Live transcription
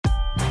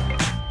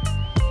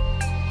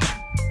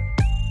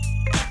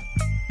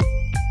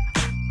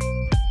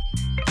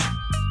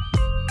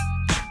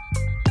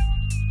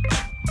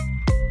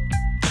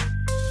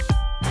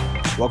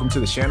Welcome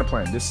to the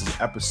Shanaplan. This is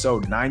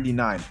episode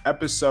 99.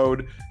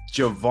 Episode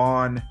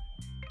Javon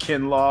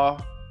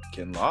Kinlaw.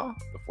 Kinlaw,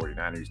 the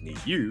 49ers need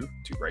you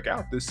to break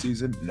out this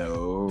season.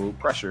 No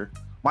pressure.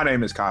 My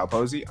name is Kyle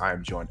Posey. I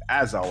am joined,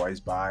 as always,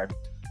 by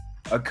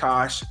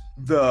Akash,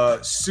 the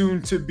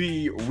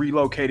soon-to-be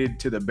relocated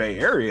to the Bay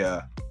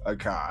Area.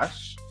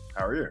 Akash,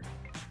 how are you?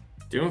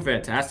 Doing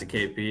fantastic,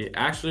 KP.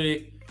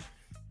 Actually,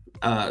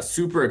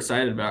 super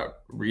excited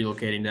about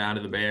relocating down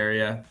to the Bay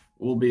Area.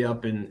 We'll be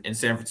up in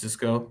San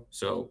Francisco,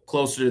 so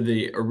closer to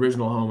the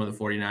original home of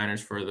the 49ers,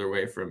 further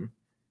away from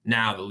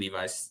now the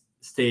Levi's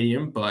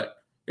Stadium, but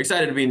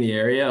excited to be in the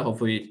area.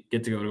 Hopefully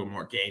get to go to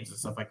more games and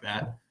stuff like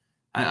that.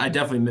 I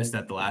definitely missed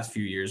that the last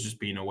few years, just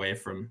being away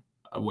from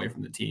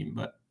the team,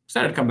 but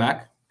excited to come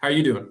back. How are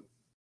you doing?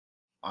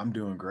 I'm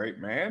doing great,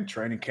 man.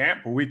 Training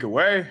camp a week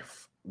away.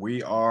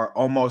 We are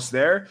almost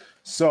there.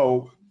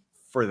 So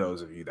for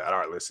those of you that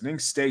are listening,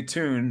 stay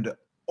tuned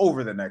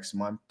over the next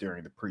month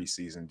during the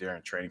preseason, during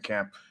training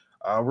camp.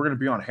 We're going to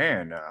be on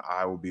hand.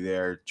 I will be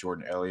there.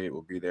 Jordan Elliott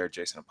will be there.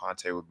 Jason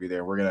Aponte will be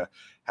there. We're going to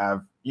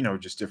have,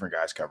 just different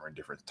guys covering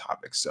different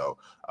topics. So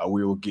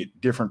we will get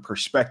different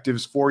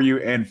perspectives for you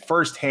and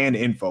firsthand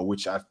info,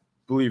 which I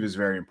believe is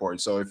very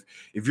important. So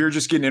if you're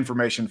just getting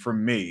information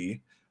from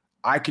me,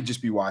 I could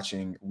just be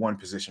watching one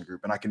position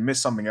group and I can miss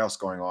something else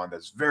going on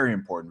that's very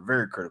important,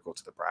 very critical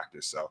to the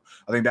practice. So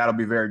I think that'll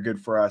be very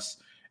good for us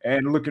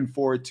and looking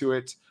forward to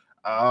it.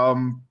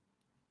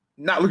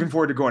 Not looking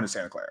forward to going to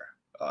Santa Clara.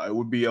 It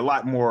would be a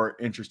lot more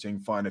interesting,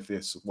 fun if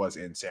this was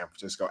in San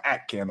Francisco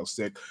at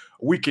Candlestick.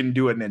 We can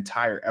do an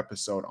entire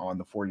episode on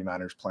the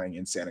 49ers playing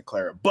in Santa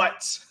Clara,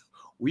 but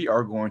we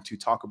are going to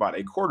talk about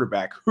a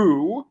quarterback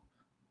who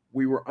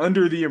we were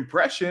under the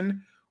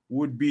impression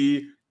would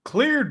be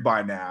cleared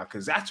by now,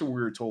 because that's what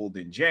we were told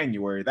in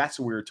January. That's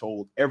what we were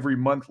told every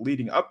month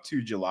leading up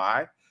to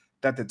July,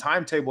 that the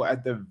timetable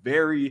at the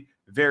very,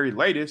 very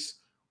latest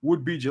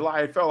would be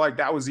July. It felt like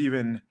that was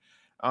even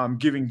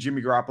giving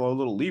Jimmy Garoppolo a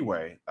little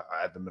leeway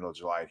at the middle of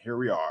July. And here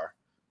we are,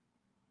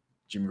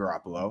 Jimmy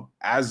Garoppolo.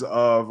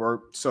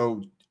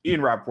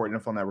 Ian Rappaport,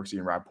 NFL Network's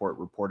Ian Rappaport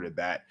reported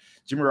that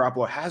Jimmy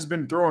Garoppolo has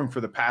been throwing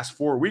for the past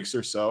 4 weeks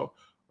or so,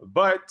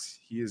 but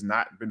he has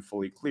not been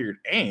fully cleared.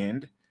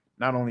 And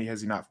not only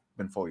has he not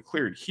been fully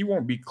cleared, he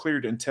won't be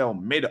cleared until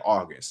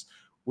mid-August,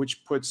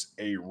 which puts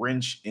a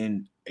wrench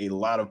in a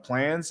lot of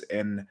plans.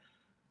 And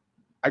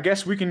I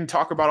guess we can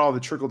talk about all the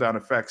trickle-down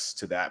effects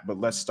to that, but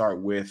let's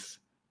start with,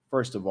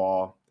 first of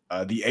all,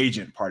 the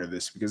agent part of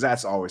this, because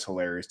that's always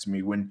hilarious to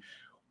me. When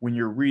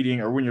you're reading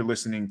or when you're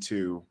listening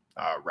to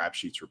Rap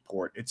Sheet's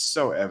report, it's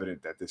so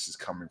evident that this is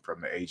coming from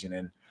the agent.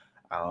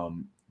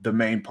 And the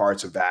main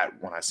parts of that,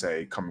 when I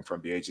say coming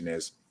from the agent,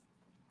 is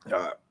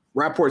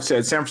Rappaport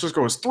said San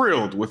Francisco was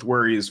thrilled with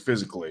where he is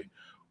physically.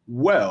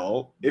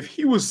 Well,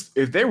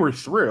 if they were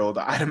thrilled,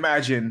 I'd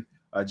imagine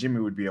Jimmy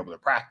would be able to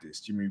practice.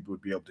 Jimmy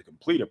would be able to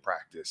complete a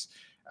practice.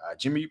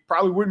 Jimmy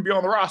probably wouldn't be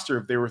on the roster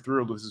if they were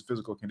thrilled with his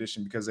physical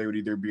condition, because they would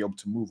either be able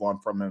to move on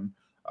from him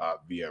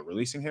via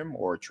releasing him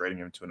or trading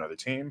him to another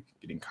team,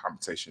 getting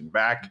compensation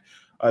back.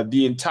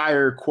 The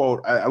entire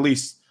quote, at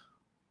least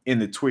in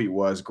the tweet,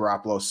 was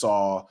Garoppolo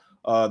saw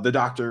the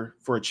doctor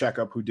for a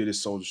checkup who did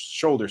his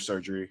shoulder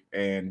surgery,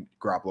 and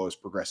Garoppolo is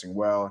progressing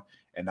well.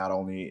 And not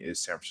only is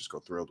San Francisco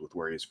thrilled with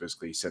where he is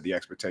physically, he said the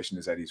expectation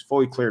is that he's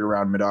fully cleared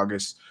around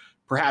mid-August.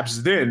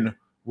 Perhaps then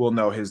we'll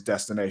know his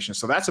destination.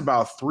 So that's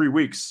about 3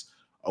 weeks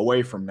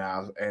away from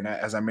now. And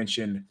as I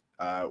mentioned,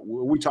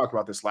 we talked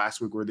about this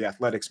last week, where the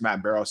Athletics'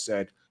 Matt Barrow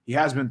said he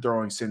has been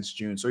throwing since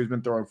June. So he's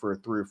been throwing for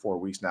 3 or 4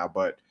 weeks now,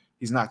 but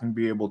he's not going to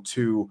be able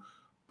to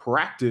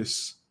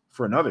practice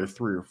for another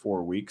 3 or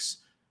 4 weeks.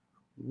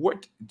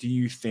 What do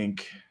you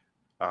think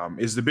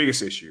is the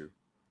biggest issue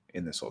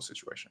in this whole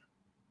situation?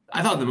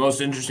 I thought the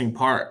most interesting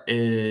part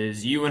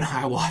is you and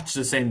I watched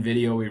the same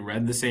video. We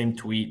read the same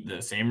tweet,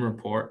 the same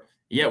report,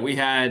 yet we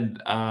had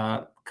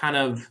kind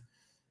of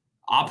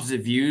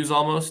opposite views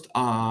almost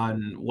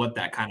on what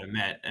that kind of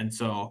meant. And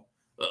so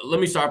let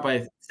me start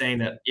by saying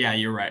that, yeah,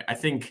 you're right. I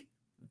think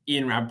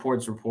Ian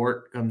Rappaport's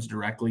report comes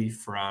directly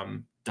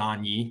from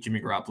Don Yee, Jimmy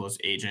Garoppolo's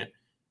agent,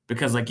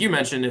 because like you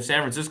mentioned, if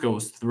San Francisco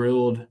was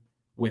thrilled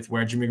with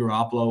where Jimmy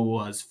Garoppolo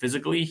was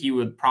physically, he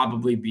would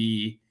probably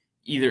be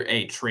either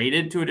A,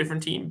 traded to a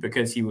different team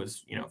because he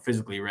was,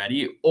 physically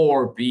ready,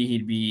 or B,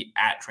 he'd be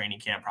at training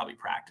camp probably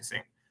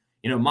practicing.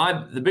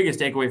 The biggest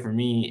takeaway for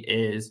me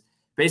is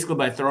basically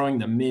by throwing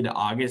the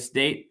mid-August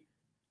date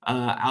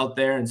out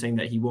there and saying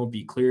that he won't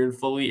be cleared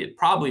fully, it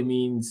probably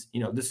means,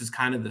 this is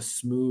kind of the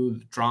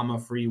smooth,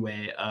 drama-free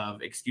way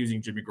of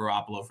excusing Jimmy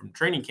Garoppolo from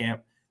training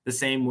camp, the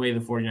same way the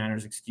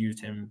 49ers excused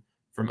him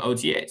from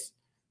OTAs.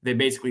 They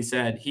basically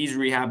said he's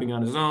rehabbing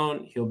on his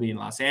own. He'll be in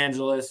Los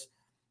Angeles,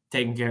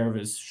 taking care of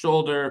his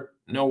shoulder.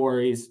 No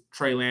worries.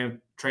 Trey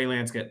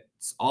Lance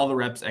gets all the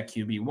reps at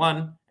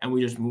QB1, and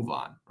we just move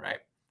on, right?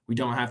 We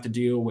don't have to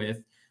deal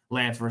with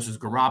Lance versus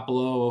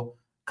Garoppolo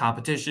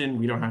competition.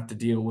 We don't have to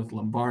deal with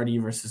Lombardi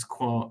versus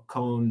Cone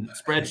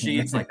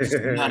spreadsheets. Like,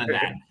 none of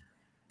that.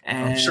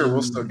 I'm sure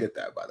we'll still And get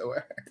that, by the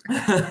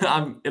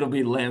way. it'll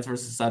be Lance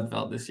versus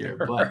Sudfeld this year.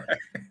 But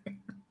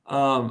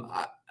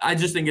Right. I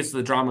just think it's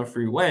the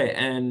drama-free way.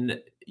 And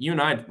you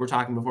and I were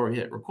talking before we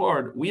hit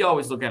record. We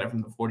always look at it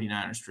from the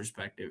 49ers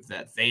perspective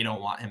that they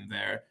don't want him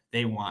there.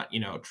 They want,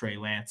 Trey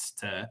Lance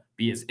to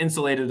be as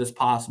insulated as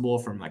possible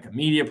from like a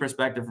media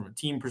perspective, from a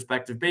team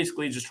perspective,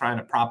 basically just trying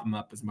to prop him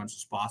up as much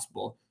as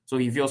possible so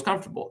he feels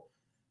comfortable.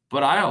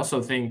 But I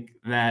also think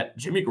that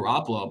Jimmy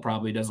Garoppolo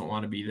probably doesn't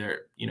want to be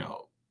there,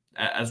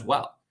 as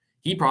well.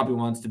 He probably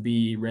wants to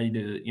be ready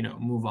to,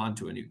 move on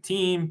to a new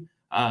team,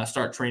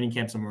 start training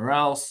camp somewhere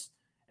else,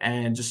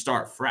 and just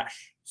start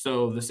fresh.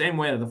 So the same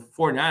way that the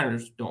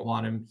 49ers don't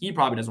want him, he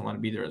probably doesn't want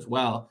to be there as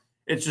well.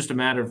 It's just a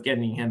matter of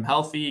getting him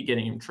healthy,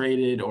 getting him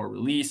traded or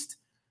released,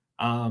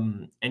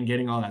 and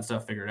getting all that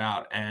stuff figured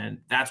out. And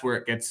that's where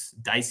it gets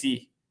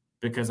dicey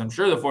because I'm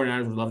sure the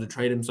 49ers would love to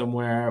trade him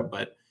somewhere,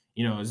 but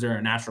is there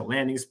a natural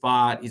landing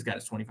spot? He's got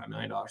his $25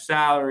 million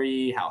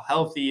salary. How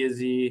healthy is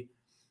he?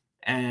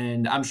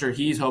 And I'm sure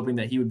he's hoping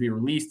that he would be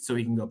released so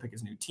he can go pick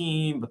his new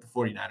team. But the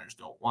 49ers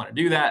don't want to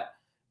do that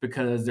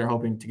because they're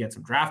hoping to get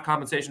some draft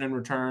compensation in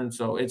return.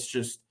 So it's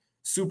just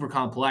super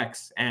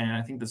complex. And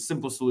I think the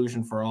simple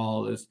solution for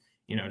all is,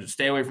 just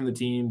stay away from the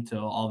team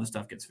till all this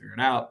stuff gets figured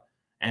out.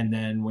 And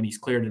then when he's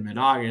cleared in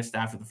mid-August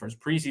after the first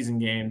preseason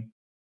game,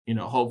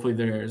 hopefully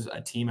there's a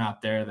team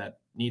out there that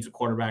needs a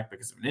quarterback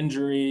because of an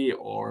injury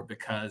or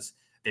because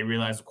they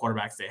realize the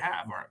quarterbacks they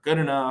have aren't good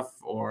enough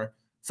or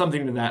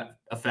something to that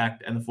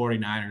effect, and the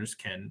 49ers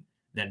can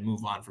then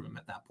move on from him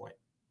at that point.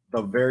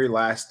 The very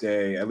last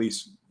day, at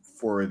least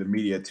for the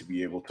media to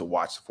be able to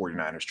watch the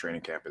 49ers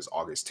training camp, is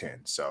August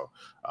 10th. So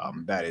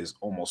that is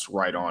almost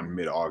right on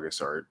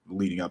mid-August or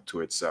leading up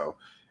to it. So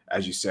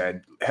as you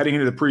said, heading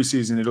into the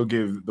preseason, it'll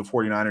give the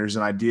 49ers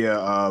an idea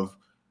of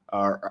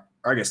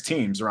I guess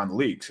teams around the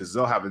league because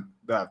they'll have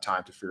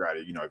time to figure out,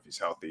 if he's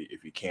healthy,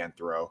 if he can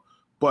throw.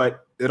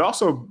 But it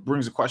also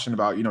brings a question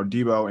about,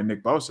 Debo and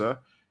Nick Bosa.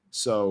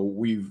 So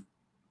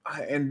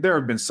and there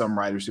have been some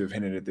writers who have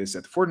hinted at this,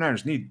 that the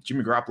 49ers need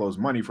Jimmy Garoppolo's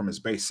money from his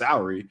base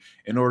salary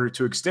in order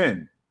to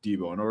extend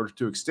Debo, in order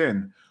to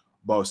extend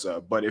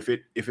Bosa. But if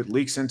it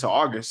leaks into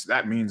August,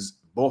 that means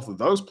both of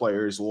those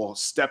players will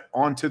step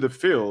onto the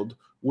field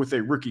with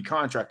a rookie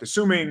contract,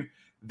 assuming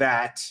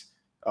that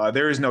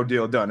there is no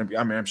deal done.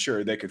 I mean, I'm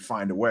sure they could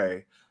find a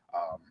way.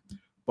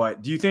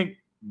 But do you think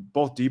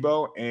both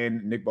Debo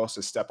and Nick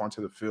Bosa step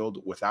onto the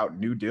field without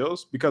new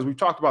deals? Because we've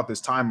talked about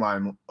this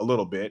timeline a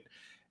little bit.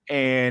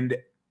 And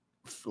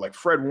like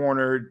Fred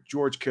Warner,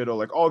 George Kittle,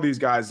 like all these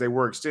guys, they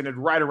were extended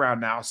right around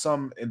now,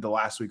 some in the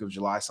last week of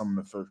July, some in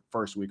the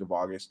first week of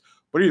August.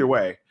 But either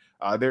way,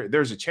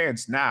 there's a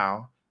chance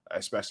now,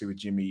 especially with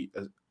Jimmy,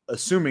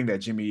 assuming that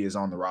Jimmy is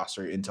on the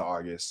roster into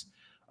August,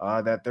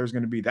 that there's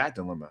going to be that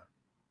dilemma.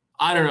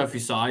 I don't know if you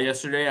saw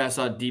yesterday. I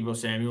saw Debo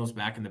Samuel's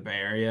back in the Bay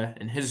Area,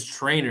 and his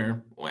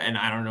trainer, and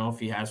I don't know if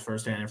he has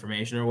firsthand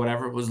information or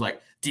whatever, was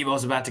like,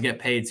 Debo's about to get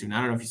paid soon.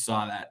 I don't know if you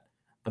saw that,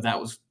 but that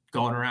was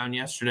going around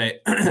yesterday.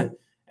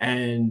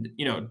 And,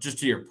 just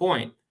to your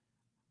point,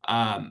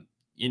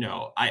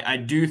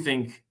 I do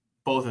think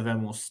both of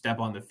them will step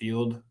on the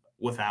field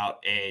without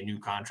a new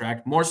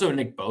contract. More so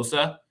Nick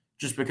Bosa,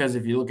 just because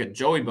if you look at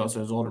Joey Bosa,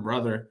 his older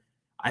brother,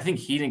 I think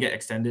he didn't get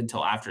extended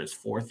till after his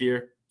fourth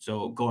year.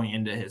 So going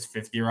into his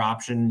fifth-year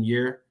option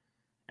year.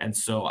 And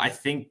so I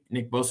think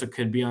Nick Bosa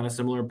could be on a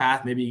similar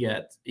path. Maybe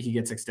he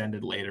gets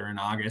extended later in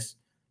August.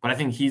 But I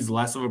think he's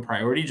less of a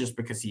priority just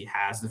because he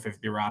has the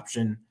fifth-year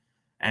option.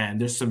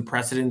 And there's some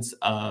precedence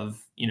of,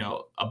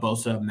 a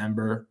Bosa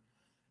member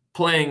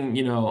playing,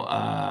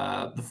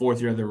 the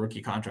fourth year of their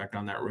rookie contract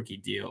on that rookie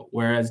deal.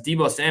 Whereas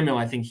Debo Samuel,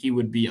 I think he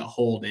would be a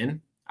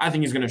hold-in. I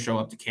think he's going to show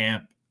up to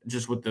camp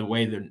just with the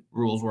way the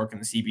rules work in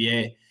the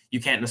CBA. You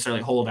can't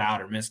necessarily hold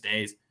out or miss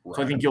days. Right.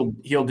 So I think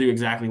he'll do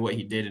exactly what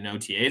he did in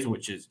OTAs,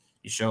 which is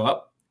you show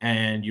up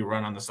and you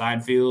run on the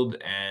side field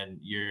and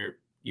you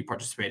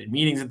participate in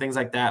meetings and things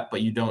like that,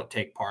 but you don't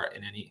take part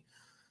in any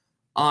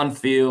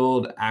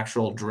on-field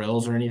actual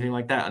drills or anything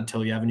like that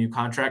until you have a new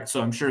contract.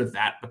 So I'm sure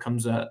that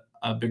becomes a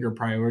bigger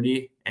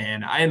priority.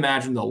 And I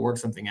imagine they'll work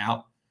something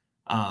out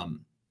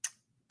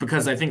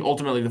because I think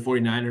ultimately the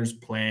 49ers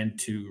plan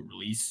to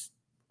release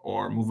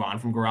or move on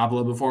from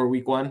Garoppolo before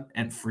week 1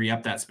 and free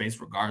up that space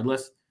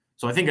regardless.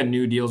 So I think a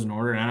new deal is in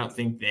order, and I don't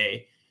think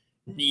they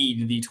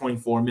need the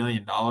 $24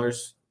 million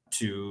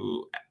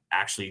to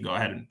actually go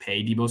ahead and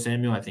pay Debo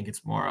Samuel. I think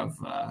it's more of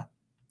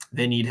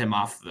they need him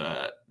off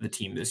the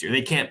team this year.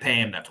 They can't pay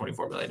him that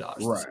 $24 million.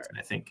 Right.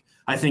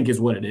 I think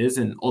is what it is,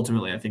 and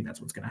ultimately I think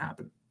that's what's going to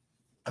happen.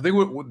 I think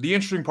what the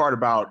interesting part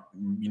about,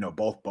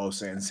 both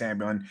Bosa and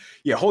Samuel, and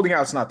holding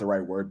out's not the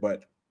right word,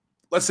 but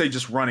let's say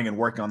just running and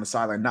working on the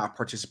sideline, not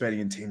participating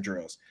in team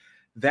drills.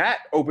 That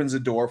opens a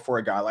door for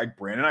a guy like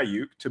Brandon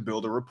Ayuk to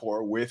build a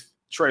rapport with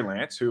Trey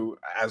Lance, who,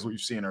 as we've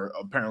seen, are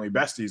apparently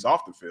besties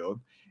off the field.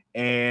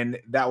 And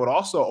that would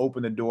also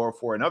open the door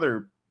for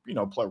another,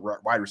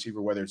 wide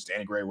receiver, whether it's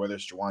Danny Gray, whether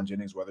it's Juwan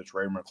Jennings, whether it's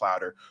Ray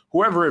McLeod, or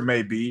whoever it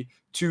may be,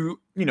 to,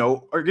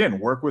 again,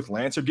 work with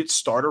Lance or get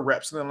starter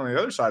reps. And then on the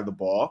other side of the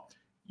ball,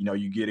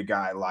 you get a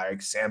guy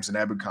like Samson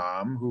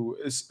Ebukam, who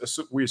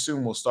we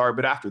assume will start.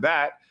 But after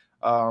that,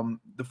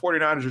 the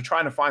 49ers are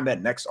trying to find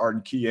that next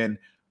Arden Key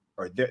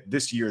or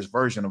this year's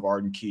version of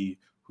Arden Key,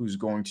 who's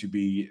going to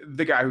be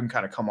the guy who can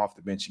kind of come off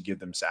the bench and give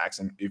them sacks.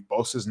 And if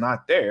Bosa's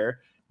not there,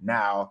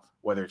 now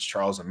whether it's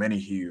Charles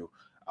Omenihu,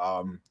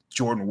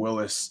 Jordan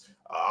Willis,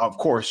 of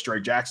course,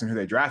 Drake Jackson, who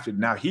they drafted,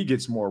 now he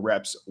gets more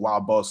reps while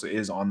Bosa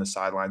is on the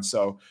sideline.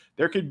 So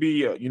there could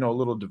be a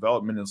little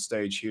developmental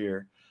stage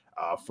here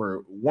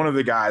for one of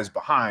the guys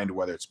behind,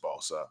 whether it's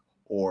Bosa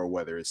or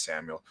whether it's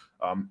Samuel.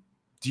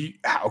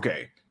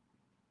 Okay,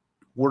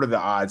 what are the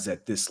odds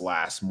that this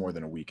lasts more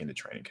than a week into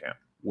training camp,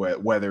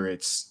 whether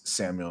it's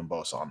Samuel and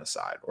Bosa on the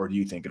side, or do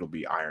you think it'll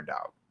be ironed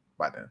out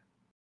by then?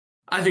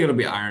 I think it'll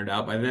be ironed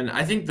out by then.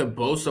 I think the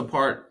Bosa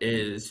part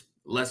is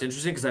less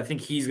interesting because I think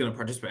he's going to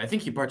participate. I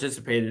think he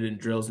participated in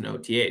drills and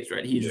OTAs,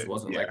 right? He just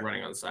wasn't like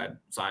running on the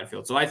side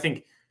field. So I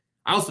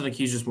also think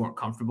he's just more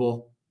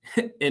comfortable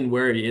in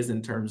where he is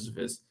in terms of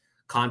his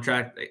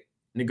contract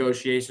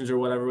negotiations or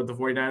whatever with the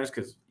 49ers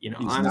because, he's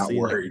honestly,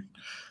 not worried.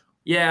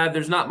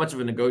 There's not much of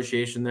a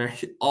negotiation there.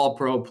 All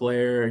pro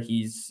player.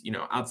 He's,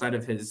 outside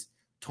of his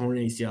torn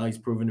ACL, he's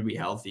proven to be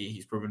healthy.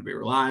 He's proven to be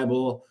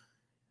reliable.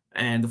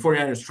 And the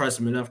 49ers trust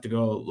him enough to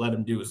go let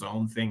him do his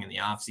own thing in the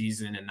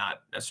offseason and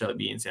not necessarily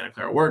be in Santa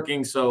Clara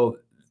working. So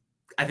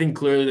I think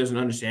clearly there's an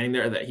understanding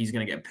there that he's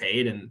going to get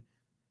paid. And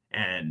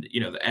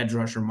the edge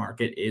rusher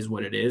market is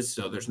what it is.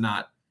 So there's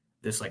not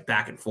this like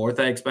back and forth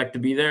I expect to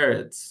be there.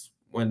 It's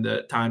when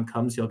the time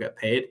comes, he'll get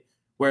paid.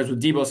 Whereas with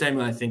Deebo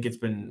Samuel, I think it's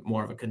been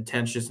more of a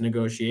contentious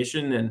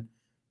negotiation. And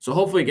so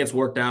hopefully it gets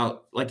worked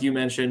out. Like you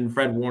mentioned,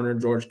 Fred Warner,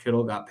 George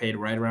Kittle got paid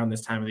right around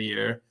this time of the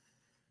year.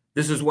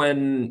 This is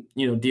when,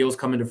 deals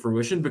come into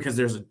fruition because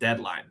there's a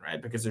deadline,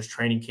 right? Because there's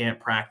training camp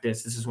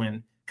practice. This is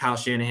when Kyle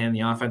Shanahan,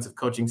 the offensive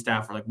coaching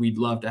staff, are like, we'd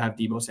love to have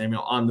Deebo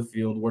Samuel on the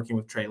field working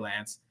with Trey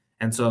Lance.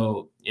 And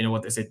so,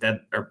 what they say,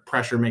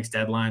 pressure makes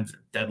deadlines,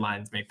 or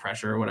deadlines make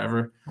pressure or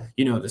whatever,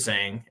 the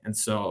saying. And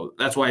so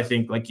that's why I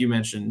think, like you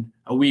mentioned,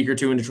 a week or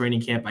two into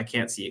training camp, I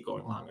can't see it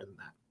going longer than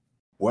that.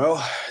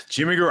 Well,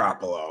 Jimmy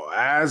Garoppolo,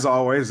 as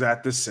always,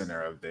 at the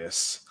center of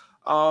this.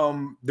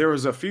 There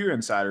was a few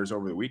insiders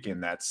over the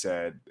weekend that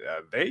said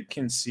they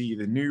can see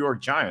the New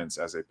York Giants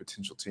as a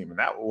potential team. And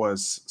that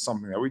was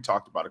something that we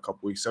talked about a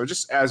couple weeks ago,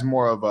 just as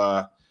more of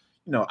a,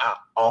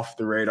 off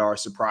the radar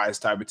surprise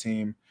type of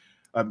team.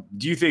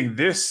 Do you think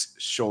this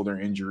shoulder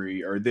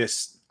injury, or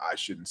I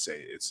shouldn't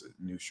say it's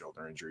a new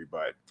shoulder injury,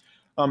 but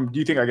do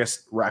you think, I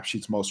guess, Rap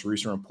Sheet's most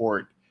recent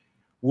report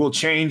will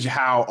change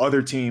how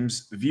other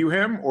teams view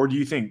him? Or do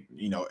you think,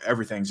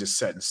 everything's just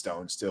set in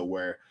stone still,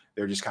 where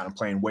they're just kind of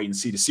playing wait and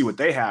see to see what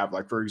they have?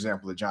 Like, for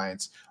example, the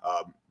Giants,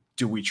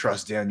 do we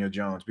trust Daniel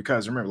Jones?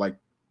 Because remember, like,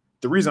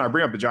 the reason I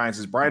bring up the Giants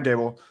is Brian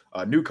Daboll,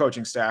 new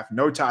coaching staff,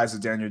 no ties to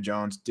Daniel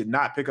Jones, did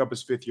not pick up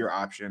his fifth-year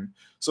option.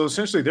 So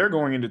essentially they're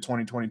going into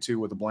 2022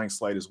 with a blank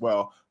slate as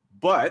well.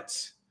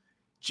 But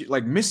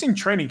like, missing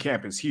training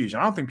camp is huge.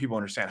 I don't think people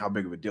understand how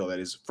big of a deal that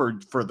is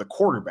for the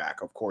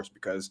quarterback, of course,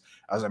 because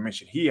as I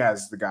mentioned,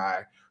 he's the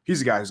guy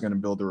who's going to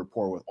build the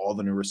rapport with all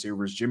the new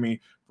receivers. Jimmy,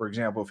 for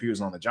example, if he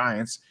was on the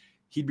Giants,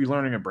 he'd be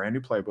learning a brand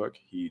new playbook.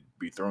 He'd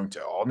be throwing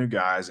to all new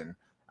guys, and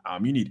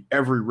you need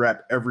every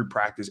rep, every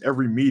practice,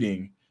 every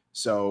meeting.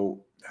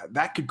 So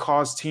that could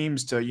cause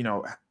teams to,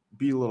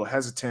 be a little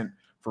hesitant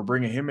for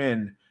bringing him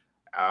in,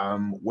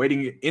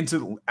 waiting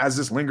as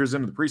this lingers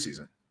into the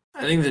preseason.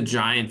 I think the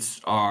Giants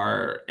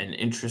are an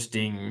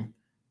interesting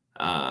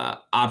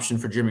option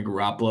for Jimmy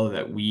Garoppolo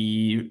that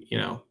we,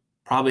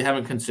 probably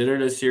haven't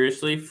considered as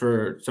seriously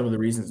for some of the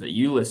reasons that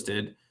you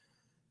listed.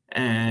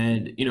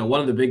 And,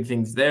 one of the big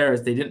things there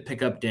is they didn't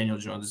pick up Daniel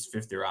Jones'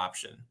 fifth-year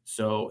option.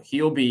 So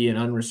he'll be an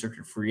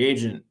unrestricted free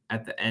agent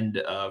at the end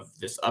of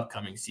this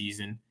upcoming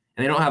season.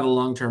 And they don't have a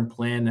long-term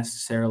plan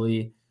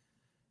necessarily.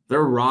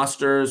 Their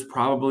roster is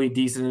probably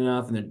decent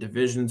enough, and their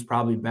division's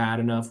probably bad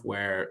enough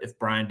where if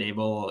Brian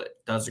Daboll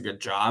does a good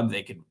job,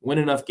 they could win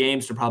enough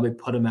games to probably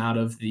put him out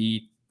of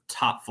the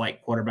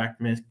top-flight quarterback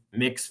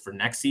mix for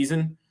next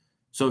season.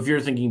 So if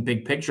you're thinking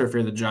big picture, if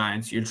you're the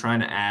Giants, you're trying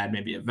to add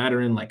maybe a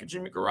veteran like a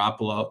Jimmy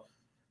Garoppolo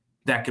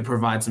that could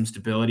provide some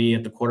stability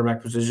at the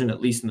quarterback position,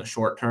 at least in the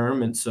short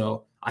term. And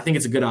so I think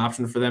it's a good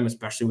option for them,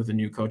 especially with a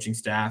new coaching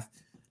staff,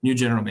 new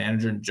general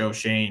manager, and Joe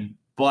Shane.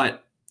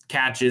 But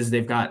catches,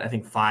 they've got, I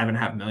think,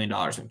 $5.5 million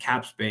in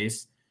cap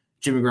space.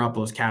 Jimmy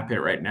Garoppolo's cap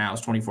hit right now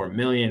is $24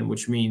 million,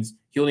 which means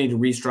he'll need to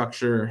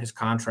restructure his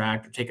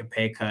contract or take a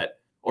pay cut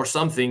or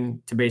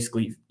something to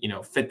basically,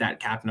 fit that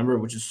cap number,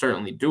 which is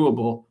certainly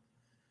doable.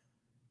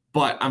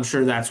 But I'm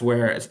sure that's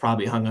where it's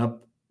probably hung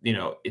up.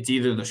 It's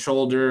either the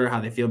shoulder, how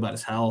they feel about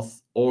his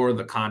health, or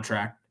the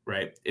contract,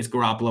 right? Is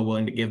Garoppolo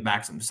willing to give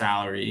back some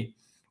salary,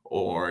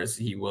 or is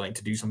he willing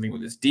to do something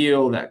with his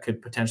deal that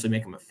could potentially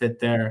make him a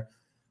fit there?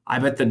 I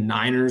bet the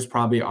Niners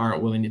probably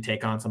aren't willing to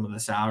take on some of the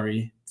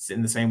salary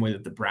in the same way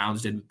that the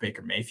Browns did with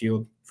Baker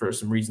Mayfield for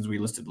some reasons we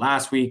listed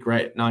last week,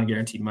 right?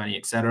 Non-guaranteed money,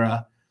 et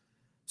cetera.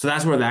 So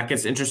that's where that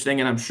gets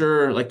interesting. And I'm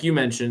sure, like you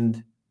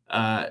mentioned,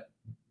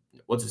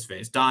 what's his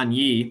face? Don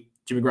Yee,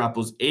 Jimmy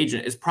Garoppolo's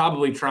agent, is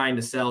probably trying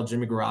to sell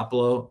Jimmy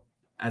Garoppolo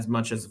as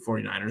much as the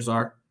 49ers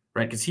are,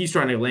 right? Because he's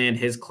trying to land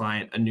his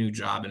client a new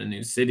job in a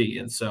new city.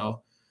 And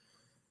so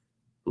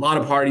a lot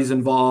of parties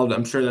involved.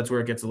 I'm sure that's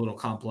where it gets a little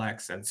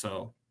complex. And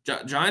so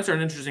Giants are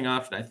an interesting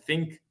option. I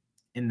think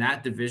in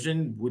that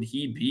division, would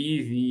he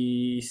be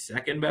the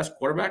second best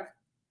quarterback?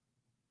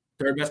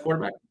 Third best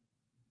quarterback?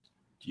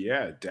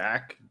 Yeah,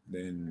 Dak.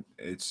 Then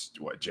it's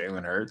what,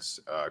 Jalen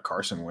Hurts,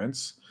 Carson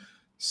Wentz.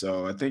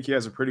 So I think he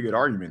has a pretty good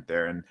argument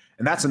there, and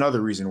that's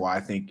another reason why I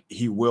think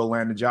he will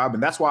land a job,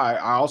 and that's why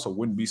I also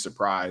wouldn't be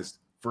surprised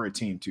for a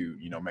team to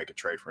make a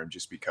trade for him,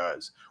 just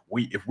because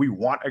if we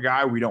want a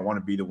guy, we don't want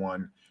to be the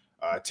one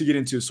to get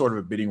into sort of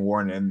a bidding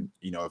war, and then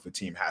if a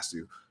team has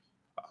to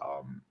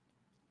um,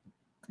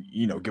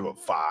 give up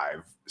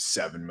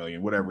 5-7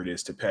 million, whatever it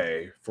is, to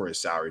pay for his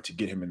salary to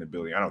get him in the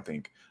building. I don't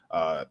think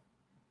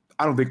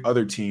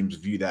other teams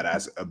view that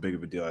as a big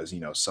of a deal as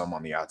some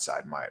on the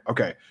outside might.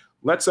 Okay,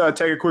 let's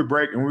take a quick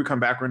break, and when we come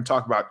back, we're going to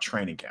talk about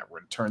training camp. We're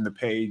going to turn the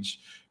page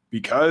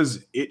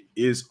because it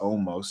is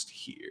almost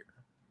here.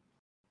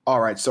 All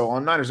right, so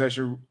on Niners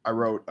Nation, I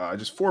wrote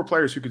just 4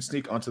 players who could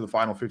sneak onto the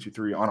final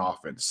 53 on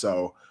offense.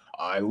 So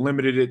I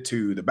limited it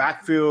to the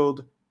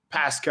backfield,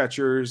 pass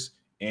catchers,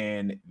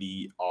 and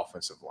the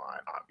offensive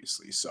line,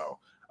 obviously. So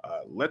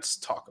let's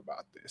talk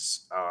about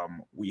this.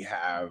 We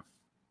have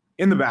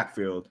in the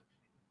backfield,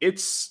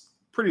 it's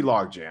pretty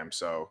logjam.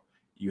 So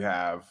you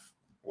have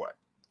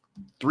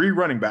 3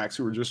 running backs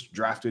who were just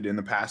drafted in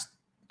the past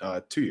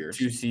 2 years,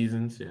 2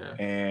 seasons, yeah.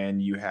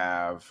 And you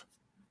have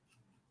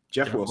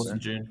Jeff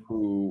Wilson,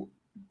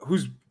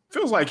 who's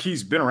feels like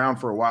he's been around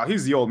for a while.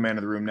 He's the old man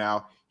of the room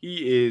now.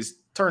 He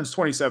turns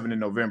 27 in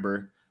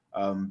November.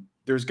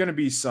 There's going to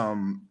be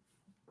some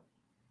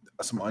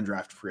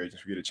undrafted free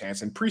agents who get a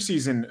chance, and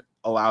preseason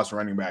allows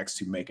running backs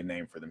to make a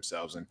name for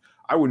themselves. And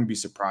I wouldn't be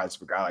surprised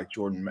if a guy like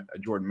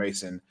Jordan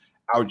Mason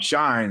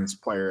outshines a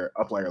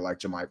player like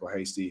JaMycal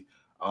Hasty.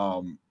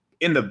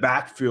 In the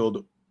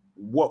backfield,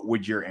 what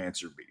would your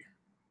answer be?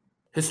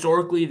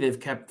 Historically, they've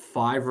kept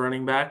 5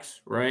 running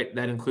backs, right?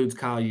 That includes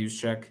Kyle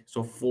Juszczyk.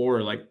 So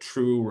 4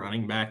 true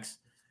running backs.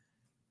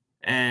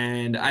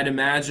 And I'd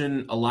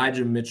imagine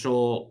Elijah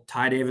Mitchell,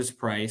 Ty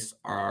Davis-Price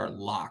are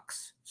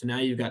locks. So now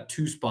you've got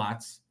 2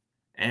 spots,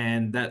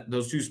 and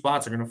those 2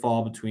 spots are going to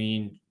fall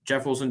between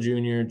Jeff Wilson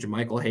Jr.,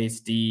 JaMycal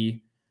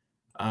Hasty,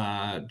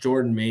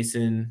 Jordan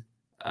Mason,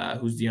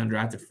 who's the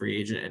undrafted free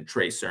agent, and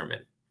Trey Sermon.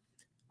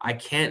 I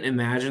can't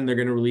imagine they're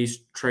going to release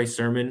Trey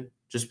Sermon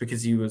just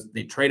because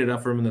they traded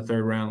up for him in the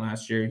 3rd round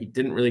last year. He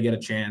didn't really get a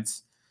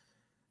chance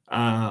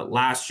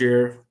last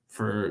year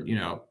for,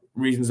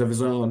 reasons of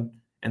his own.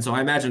 And so I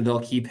imagine they'll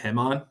keep him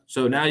on.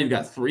 So now you've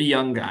got 3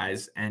 young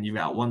guys and you've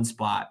got 1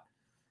 spot.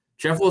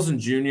 Jeff Wilson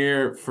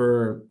Jr.,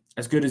 for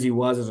as good as he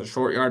was as a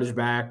short yardage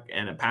back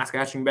and a pass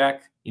catching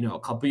back, a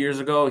couple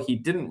years ago, he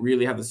didn't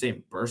really have the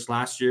same burst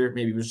last year.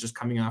 Maybe he was just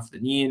coming off the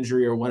knee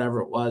injury or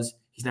whatever it was.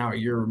 He's now a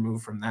year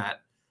removed from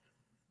that.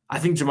 I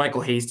think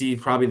JaMycal Hasty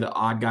is probably the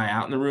odd guy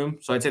out in the room.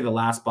 So I'd say the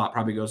last spot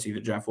probably goes to either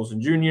Jeff Wilson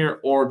Jr.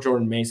 or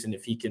Jordan Mason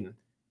if he can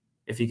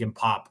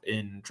pop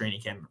in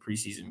training camp or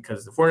preseason,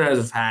 because the 49ers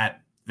have had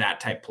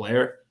that type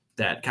player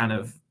that kind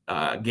of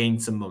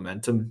gained some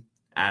momentum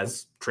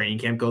as training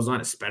camp goes on,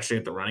 especially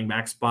at the running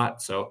back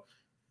spot. So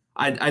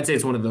I'd say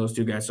it's one of those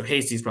 2 guys. So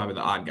Hasty's probably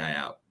the odd guy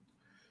out.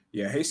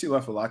 Yeah, Hasty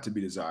left a lot to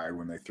be desired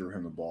when they threw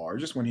him the ball, or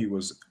just when he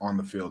was on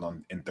the field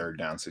in 3rd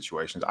down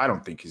situations. I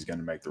don't think he's going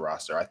to make the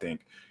roster. I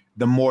think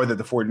the more that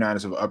the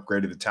 49ers have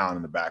upgraded the talent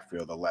in the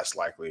backfield, the less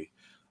likely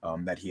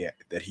that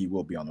he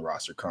will be on the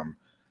roster come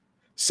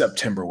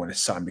September when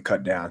it's time to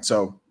cut down.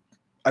 So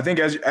I think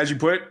as you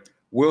put,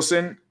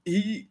 Wilson,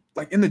 he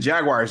in the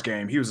Jaguars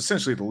game, he was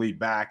essentially the lead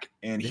back,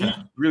 and he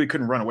really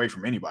couldn't run away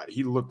from anybody.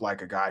 He looked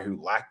like a guy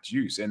who lacked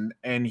juice,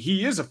 and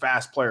he is a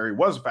fast player. He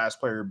was a fast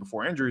player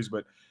before injuries,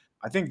 but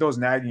I think those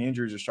nagging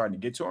injuries are starting to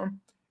get to him,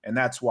 and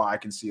that's why I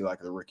can see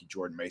the rookie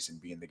Jordan Mason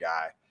being the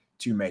guy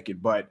to make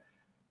it. But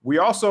we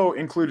also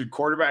included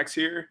quarterbacks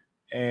here,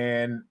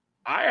 and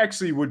I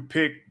actually would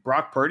pick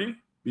Brock Purdy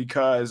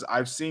because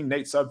I've seen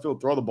Nate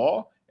Sudfeld throw the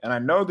ball, and I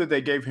know that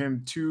they gave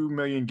him $2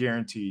 million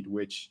guaranteed,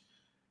 which,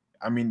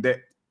 I mean,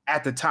 that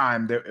at the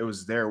time it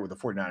was there with the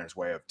 49ers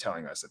way of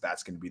telling us that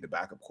that's going to be the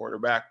backup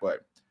quarterback.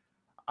 But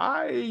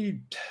I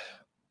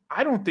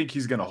don't think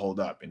he's going to hold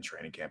up in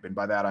training camp. And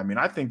by that, I mean,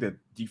 I think that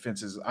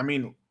defenses,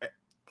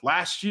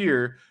 last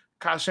year,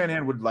 Kyle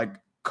Shanahan would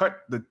cut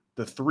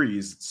the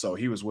threes. So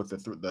he was with the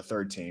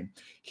 3rd team.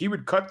 He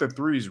would cut the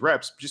threes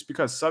reps just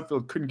because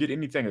Sudfeld couldn't get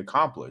anything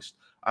accomplished.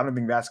 I don't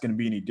think that's going to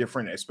be any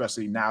different,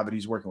 especially now that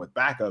he's working with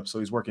backups. So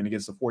he's working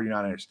against the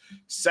 49ers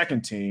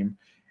 2nd team.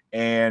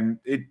 And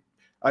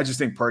I just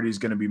think Purdy's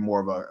going to be more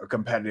of a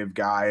competitive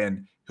guy,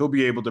 and he'll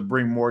be able to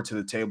bring more to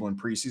the table in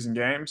preseason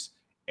games.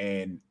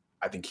 And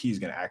I think he's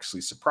going to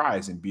actually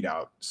surprise and beat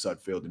out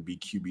Sudfeld and be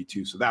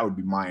QB2. So that would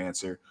be my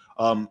answer.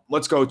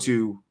 Let's go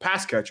to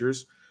pass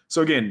catchers.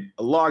 So again,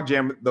 a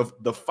logjam.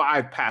 The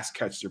 5 pass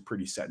catchers are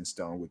pretty set in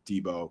stone with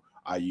Debo,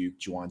 Ayuk,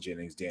 Juwan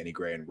Jennings, Danny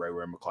Gray, and Ray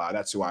McCloud.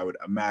 That's who I would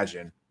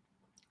imagine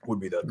would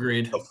be the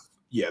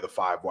the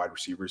 5 wide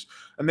receivers.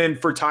 And then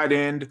for tight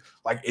end,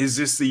 like, is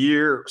this the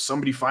year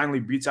somebody finally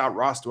beats out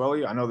Ross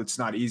Dwelly? I know that's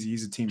not easy.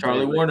 He's a team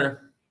Charlie favorite.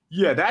 Warner.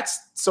 Yeah,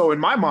 that's so in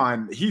my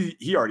mind,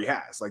 he already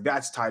has. Like,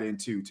 that's tight end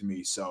 2 to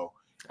me. So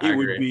it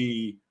would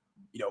be,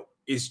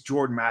 is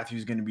Jordan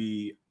Matthews going to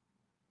be,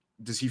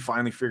 does he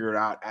finally figure it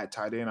out at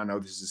tight end? I know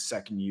this is his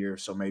second year,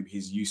 so maybe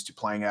he's used to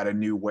playing at a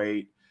new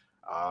weight.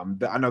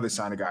 I know they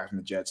signed a guy from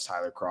the Jets,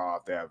 Tyler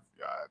Croft. They have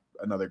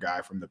another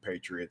guy from the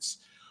Patriots.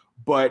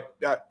 But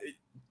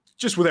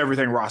just with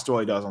everything Ross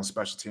Dwelly does on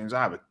special teams,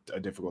 I have a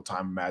difficult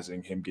time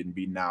imagining him getting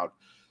beaten out.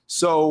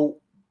 So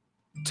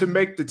to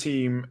make the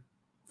team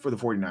for the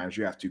 49ers,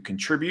 you have to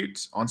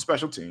contribute on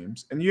special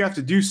teams, and you have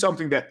to do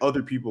something that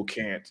other people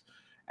can't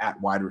at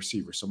wide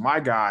receiver. So my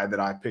guy that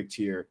I picked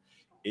here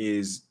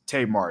is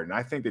Tay Martin.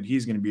 I think that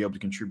he's going to be able to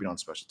contribute on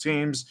special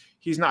teams.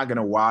 He's not going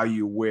to wow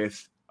you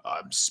with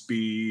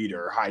speed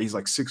or high. He's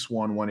like 6'1",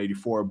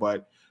 184,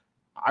 but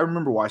I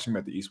remember watching him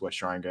at the East-West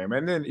Shrine game,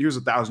 and then he was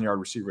a 1,000-yard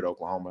receiver at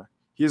Oklahoma.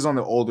 He is on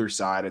the older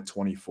side at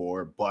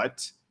 24,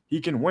 but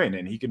he can win,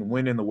 and he can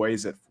win in the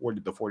ways that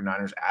the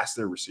 49ers ask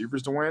their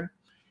receivers to win.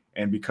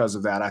 And because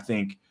of that, I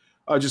think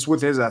just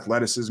with his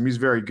athleticism, he's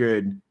very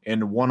good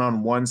in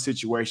one-on-one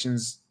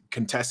situations,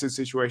 contested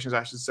situations,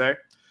 I should say.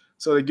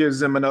 So it gives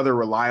them another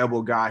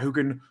reliable guy who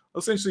can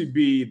essentially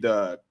be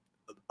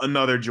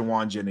another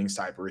Jawan Jennings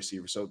type of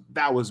receiver. So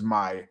that was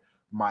my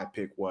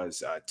pick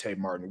was Tay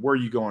Martin. Where are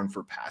you going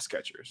for pass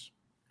catchers?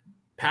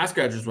 Pass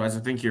catchers wise, I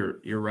think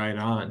you're right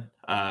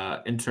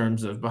on. In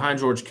terms of behind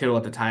George Kittle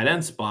at the tight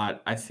end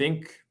spot, I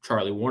think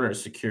Charlie Warner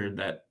secured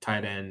that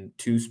tight end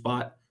 2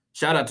 spot.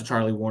 Shout out to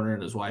Charlie Warner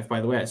and his wife,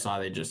 by the way. I saw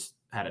they just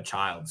had a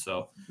child.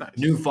 So nice.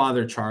 New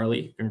father,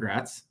 Charlie.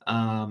 Congrats.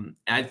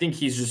 I think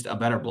he's just a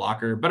better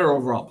blocker, better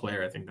overall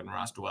player, I think, than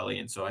Ross Dwelly.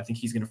 And so I think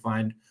he's going to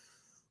find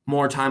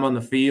more time on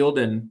the field.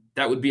 And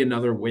that would be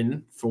another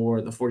win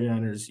for the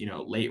 49ers,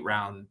 late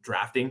round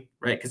drafting,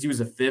 right? Because he was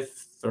a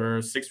 5th or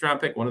 6th round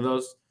pick, one of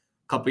those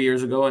a couple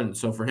years ago. And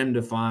so for him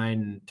to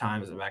find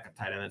time as a backup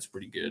tight end, that's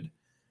pretty good.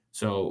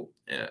 So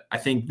I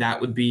think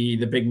that would be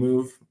the big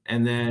move.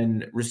 And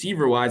then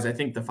receiver-wise, I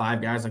think the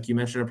 5 guys, like you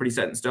mentioned, are pretty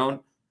set in stone.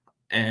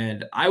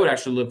 And I would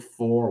actually look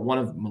for one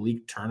of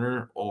Malik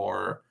Turner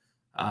or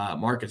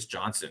Marcus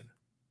Johnson.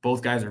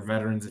 Both guys are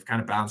veterans. They've kind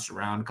of bounced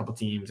around a couple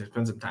teams. They've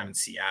spent some time in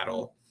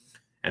Seattle.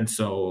 And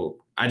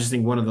so I just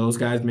think one of those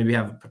guys maybe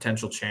have a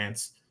potential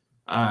chance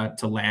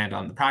to land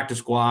on the practice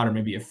squad or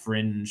maybe a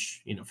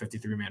fringe,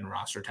 53-man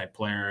roster type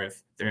player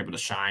if they're able to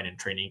shine in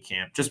training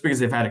camp, just because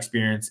they've had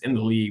experience in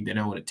the league. They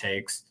know what it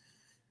takes.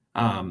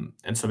 And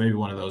so maybe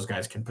one of those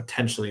guys can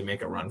potentially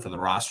make a run for the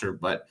roster.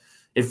 But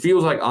it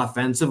feels like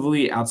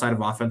offensively, outside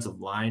of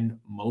offensive line,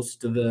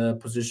 most of the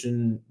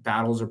position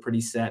battles are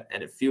pretty set.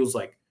 And it feels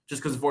like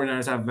just because the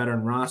 49ers have a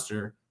veteran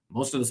roster,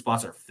 most of the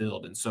spots are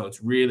filled. And so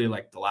it's really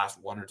like the last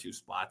 1 or 2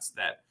 spots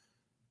that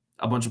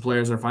a bunch of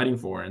players are fighting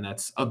for. And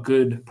that's a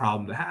good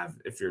problem to have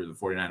if you're the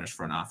 49ers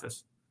front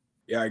office.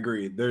 Yeah, I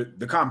agree.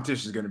 The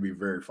competition is going to be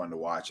very fun to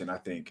watch. And I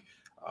think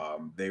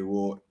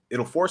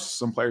it'll force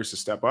some players to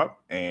step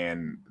up,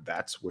 and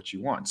that's what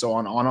you want. So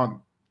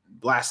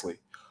lastly,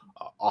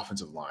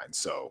 offensive line.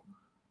 So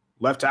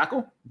left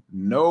tackle,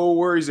 no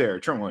worries there.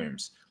 Trent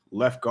Williams.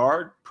 Left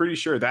guard, pretty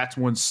sure that's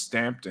one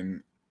stamped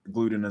and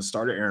glued in as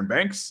starter, Aaron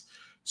Banks.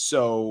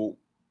 So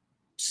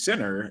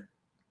center,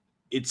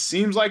 it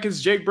seems like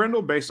it's Jake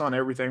Brendel based on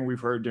everything we've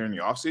heard during the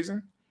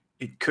offseason.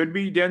 It could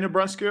be Daniel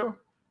Brunskill.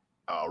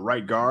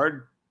 Right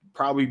guard,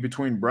 probably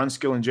between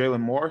Brunskill and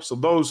Jalen Moore. So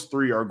those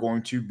 3 are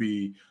going to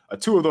be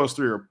 2 of those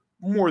 3 are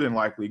more than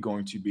likely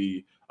going to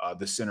be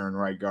the center and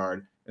right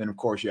guard. And of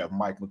course, you have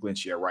Mike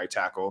McGlinchey at right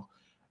tackle.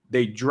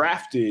 They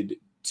drafted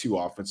 2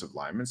 offensive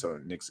linemen, so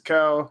Nick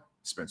Zakel,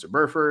 Spencer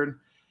Burford.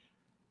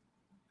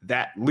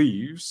 That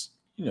leaves,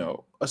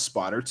 a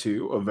spot or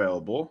 2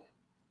 available.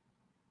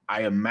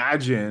 I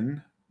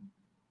imagine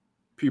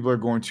people are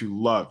going to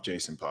love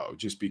Jason Poe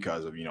just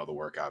because of, the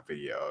workout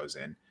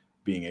videos and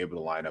being able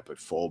to line up at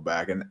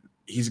fullback. And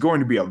he's going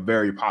to be a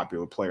very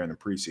popular player in the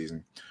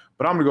preseason.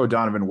 But I'm going to go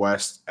Donovan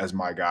West as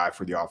my guy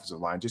for the offensive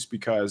line just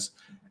because,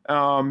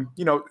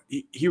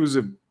 he was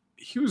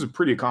a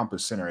pretty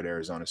accomplished center at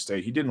Arizona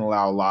State. He didn't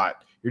allow a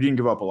lot. He didn't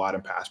give up a lot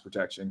in pass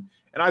protection.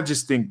 And I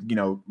just think,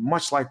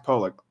 much like Poe,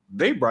 like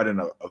they brought in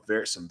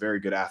some very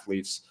good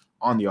athletes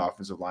on the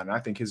offensive line. And I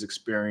think his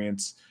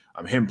experience,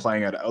 him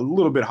playing at a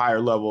little bit higher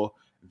level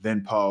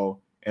than Poe,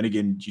 and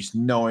again, just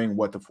knowing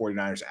what the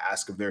 49ers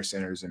ask of their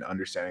centers and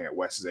understanding that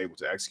West is able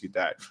to execute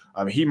that.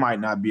 He might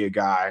not be a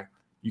guy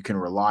you can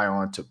rely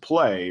on to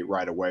play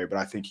right away, but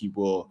I think he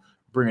will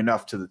bring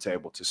enough to the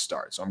table to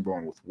start. So I'm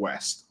going with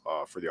West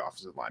for the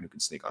offensive line who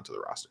can sneak onto the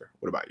roster.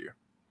 What about you?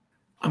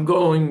 I'm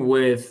going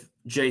with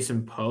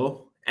Jason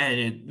Poe,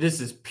 and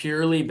this is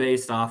purely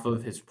based off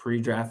of his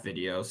pre-draft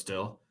video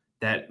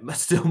that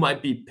still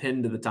might be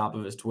pinned to the top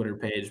of his Twitter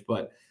page,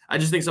 but I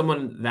just think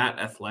someone that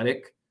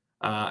athletic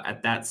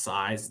at that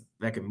size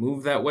that can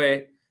move that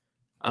way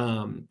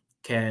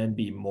can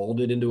be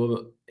molded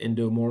into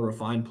a more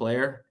refined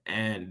player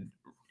and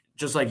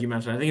just like you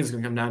mentioned, I think it's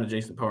going to come down to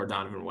Jason Poe or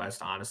Donovan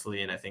West,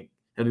 honestly. And I think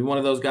he'll be one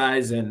of those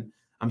guys. And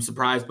I'm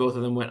surprised both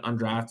of them went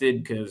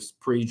undrafted because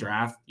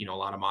pre-draft, a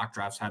lot of mock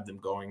drafts had them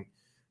going,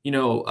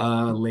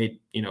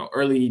 late,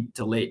 early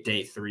to late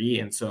day 3.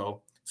 And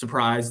so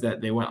surprised that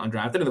they went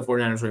undrafted and the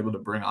 49ers were able to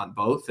bring on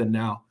both. And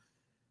now,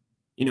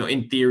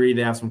 in theory,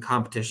 they have some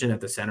competition at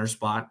the center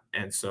spot.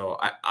 And so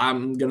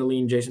I'm going to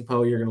lean Jason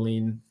Poe. You're going to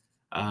lean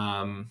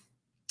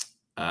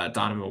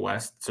Donovan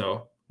West.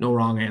 So no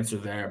wrong answer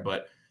there.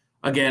 But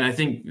again, I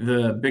think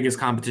the biggest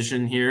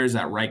competition here is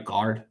at right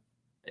guard.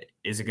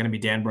 Is it going to be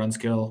Dan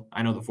Brunskill?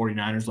 I know the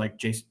 49ers like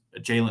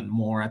Jalen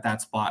Moore at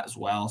that spot as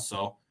well.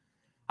 So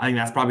I think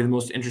that's probably the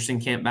most interesting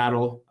camp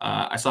battle.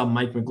 I saw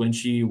Mike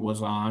McGlinchey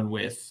was on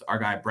with our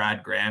guy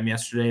Brad Graham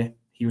yesterday.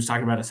 He was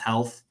talking about his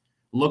health.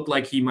 Looked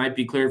like he might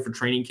be cleared for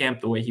training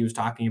camp the way he was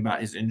talking about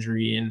his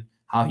injury and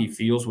how he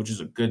feels, which is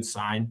a good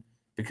sign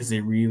because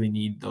they really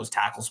need those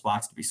tackle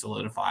spots to be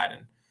solidified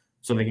and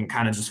so they can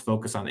kind of just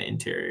focus on the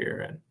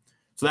interior. And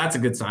so that's a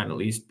good sign at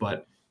least.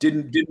 But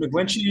did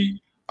McGlinchey,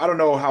 I don't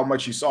know how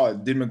much you saw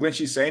it. Did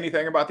McGlinchey say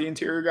anything about the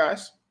interior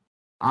guys?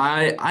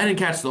 I didn't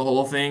catch the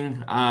whole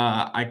thing.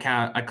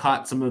 I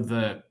caught some of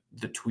the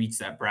tweets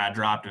that Brad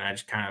dropped, and I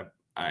just kind of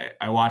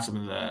I watched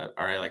some of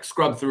I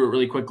scrubbed through it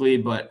really quickly,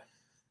 but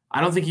I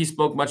don't think he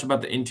spoke much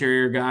about the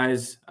interior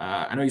guys.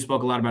 I know he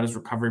spoke a lot about his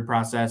recovery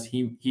process.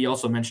 He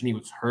also mentioned he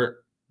was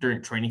hurt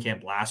during training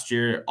camp last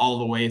year, all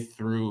the way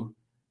through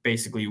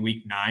basically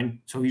week 9.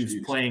 So he was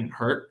playing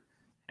hurt,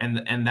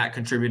 and that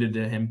contributed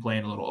to him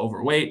playing a little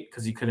overweight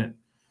because he couldn't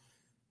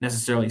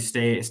necessarily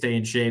stay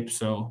in shape.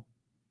 So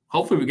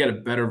hopefully we get a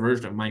better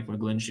version of Mike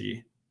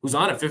McGlinchey, who's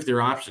on a 5th-year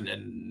option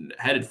and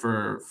headed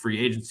for free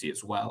agency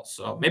as well.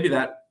 So maybe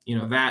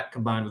that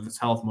combined with his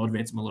health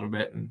motivates him a little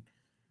bit, and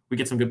we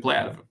get some good play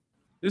out of him.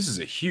 This is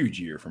a huge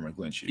year for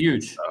McGlinchey.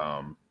 Huge.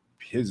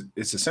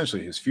 It's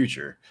essentially his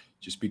future,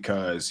 just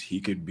because he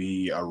could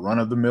be a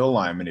run-of-the-mill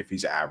lineman if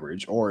he's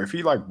average, or if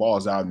he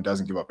balls out and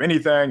doesn't give up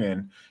anything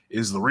and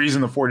is the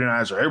reason the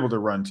 49ers are able to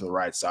run to the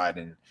right side.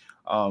 And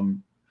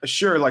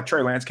sure,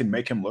 Trey Lance can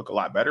make him look a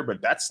lot better,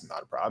 but that's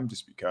not a problem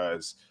just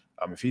because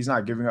if he's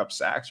not giving up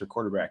sacks or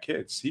quarterback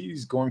hits,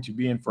 he's going to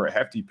be in for a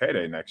hefty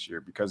payday next year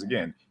because,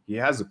 again, he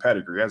has a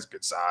pedigree, he has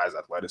good size,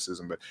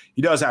 athleticism, but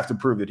he does have to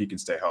prove that he can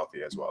stay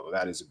healthy as well.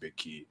 That is a big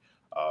key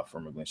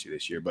for McGlinchey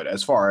this year. But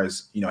as far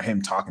as,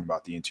 him talking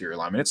about the interior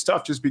lineman, it's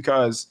tough just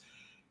because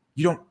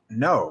you don't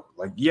know.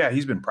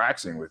 He's been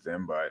practicing with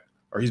them,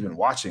 or he's been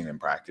watching them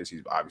practice.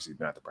 He's obviously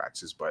been at the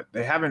practices, but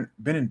they haven't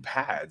been in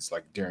pads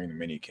during the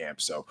mini camp.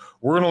 So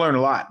we're going to learn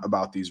a lot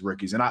about these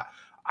rookies. And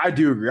I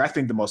do agree. I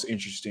think the most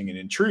interesting and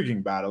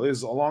intriguing battle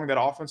is along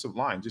that offensive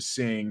line, just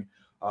seeing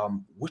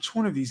which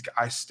one of these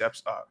guys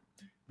steps up.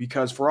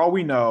 Because for all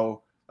we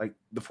know,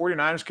 the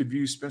 49ers could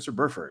view Spencer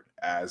Burford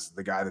as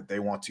the guy that they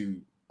want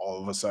to all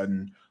of a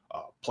sudden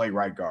play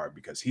right guard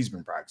because he's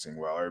been practicing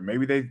well. Or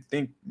maybe they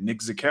think Nick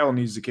Zakelj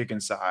needs to kick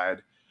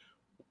inside.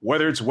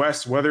 Whether it's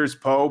West, whether it's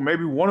Poe,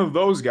 maybe one of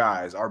those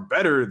guys are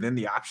better than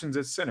the options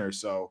at center.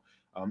 So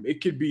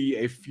it could be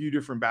a few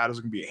different battles.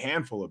 It can be a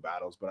handful of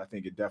battles, but I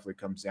think it definitely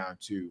comes down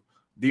to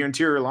the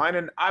interior line.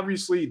 And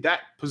obviously that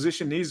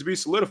position needs to be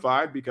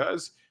solidified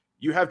because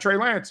you have Trey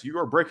Lance. You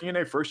are breaking in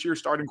a first-year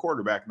starting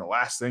quarterback, and the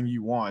last thing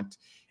you want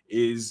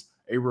is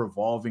a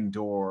revolving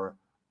door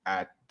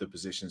at the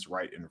positions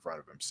right in front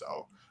of him.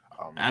 So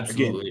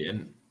absolutely. Again,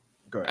 and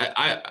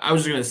I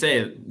was just going to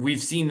say,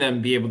 we've seen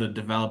them be able to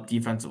develop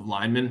defensive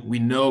linemen. We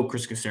know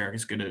Chris Kaserik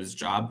is good at his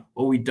job.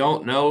 What we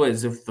don't know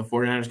is if the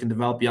 49ers can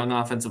develop young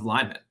offensive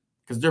linemen,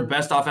 because their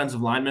best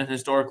offensive linemen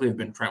historically have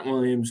been Trent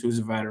Williams, who's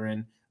a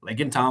veteran,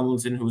 Lakin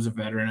Tomlinson, who's a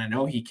veteran. I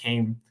know he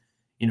came,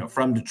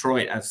 from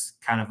Detroit as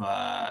kind of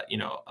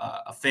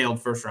a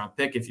failed first-round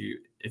pick, if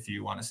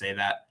you want to say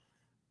that.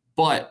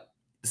 But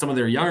some of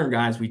their younger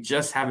guys, we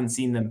just haven't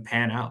seen them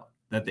pan out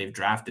that they've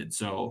drafted.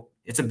 So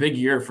it's a big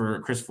year for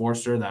Chris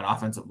Forster, that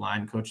offensive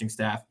line coaching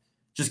staff.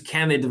 Just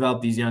can they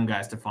develop these young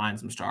guys to find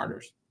some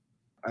starters?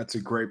 That's a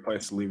great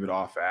place to leave it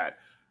off at.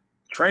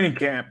 Training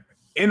camp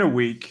in a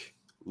week.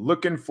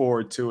 Looking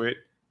forward to it.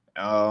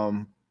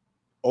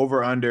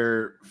 Over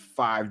under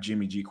 5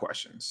 Jimmy G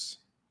questions.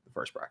 The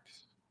first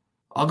practice.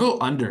 I'll go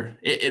under.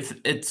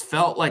 It's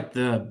felt like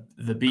the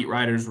beat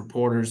writers,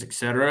 reporters,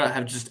 etc.,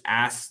 have just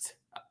asked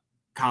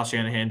Kyle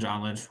Shanahan,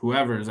 John Lynch,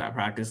 whoever is at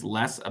practice,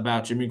 less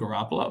about Jimmy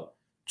Garoppolo,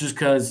 just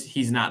because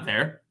he's not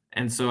there.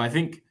 And so I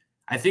think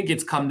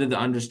it's come to the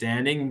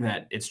understanding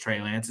that it's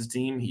Trey Lance's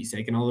team. He's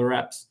taking all the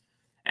reps.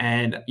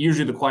 And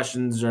usually the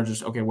questions are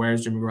just, okay,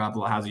 where's Jimmy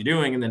Garoppolo? How's he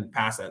doing? And then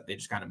past that, they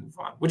just kind of move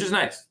on, which is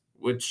nice,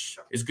 which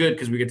is good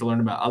because we get to learn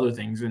about other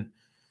things and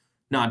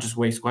not just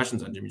waste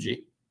questions on Jimmy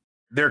G.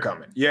 They're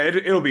coming. Yeah,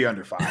 it'll be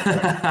under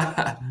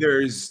 5.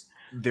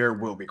 There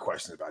will be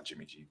questions about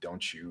Jimmy G.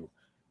 Don't you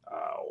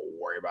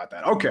worry about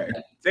that. Okay.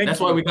 That's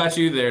why we got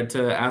you there,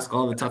 to ask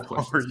all the tough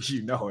questions.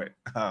 You know it.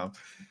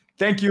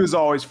 Thank you as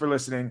always for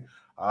listening.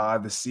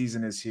 The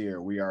season is here.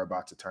 We are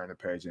about to turn the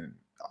page, and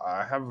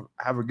I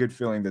have a good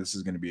feeling that this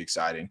is going to be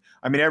exciting.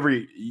 I mean,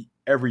 every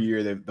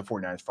year the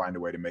 49ers find a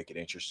way to make it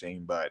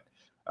interesting, but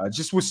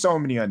just with so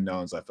many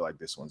unknowns, I feel like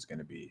this one's going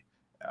to be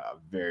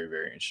very,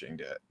 very interesting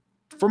to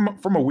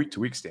from a week to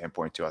week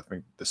standpoint too. I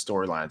think the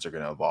storylines are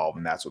going to evolve,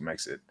 and that's what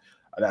makes it.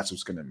 That's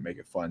what's going to make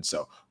it fun.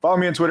 So follow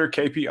me on Twitter,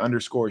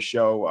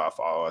 KP_show.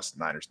 Follow us,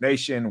 Niners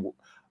Nation.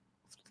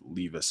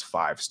 Leave us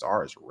 5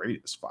 stars,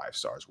 rate us 5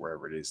 stars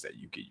wherever it is that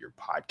you get your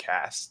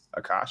podcast.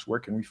 Akash, where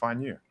can we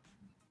find you?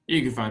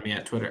 You can find me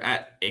at Twitter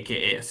at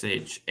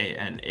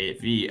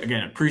AKASHANAV.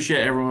 Again,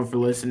 appreciate everyone for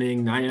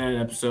listening. 99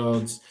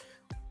 episodes.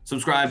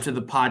 Subscribe to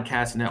the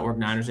podcast network,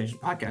 Niners Nation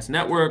Podcast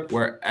Network,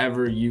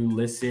 wherever you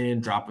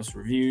listen. Drop us a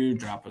review,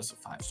 drop us a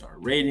 5-star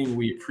rating.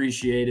 We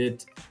appreciate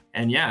it.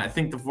 And yeah, I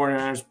think the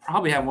 49ers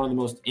probably have one of the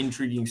most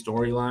intriguing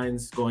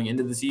storylines going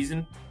into the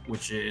season,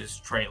 which is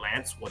Trey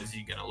Lance. What is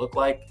he going to look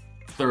like?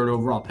 3rd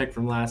overall pick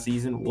from last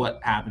season. What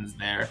happens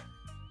there?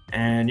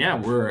 And yeah,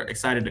 we're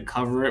excited to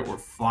cover it. We're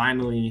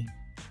finally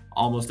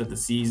almost at the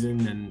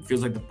season and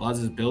feels like the buzz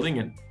is building,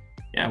 and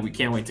yeah, we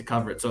can't wait to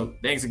cover it. So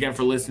thanks again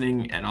for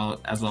listening, and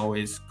as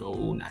always,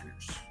 go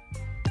Niners.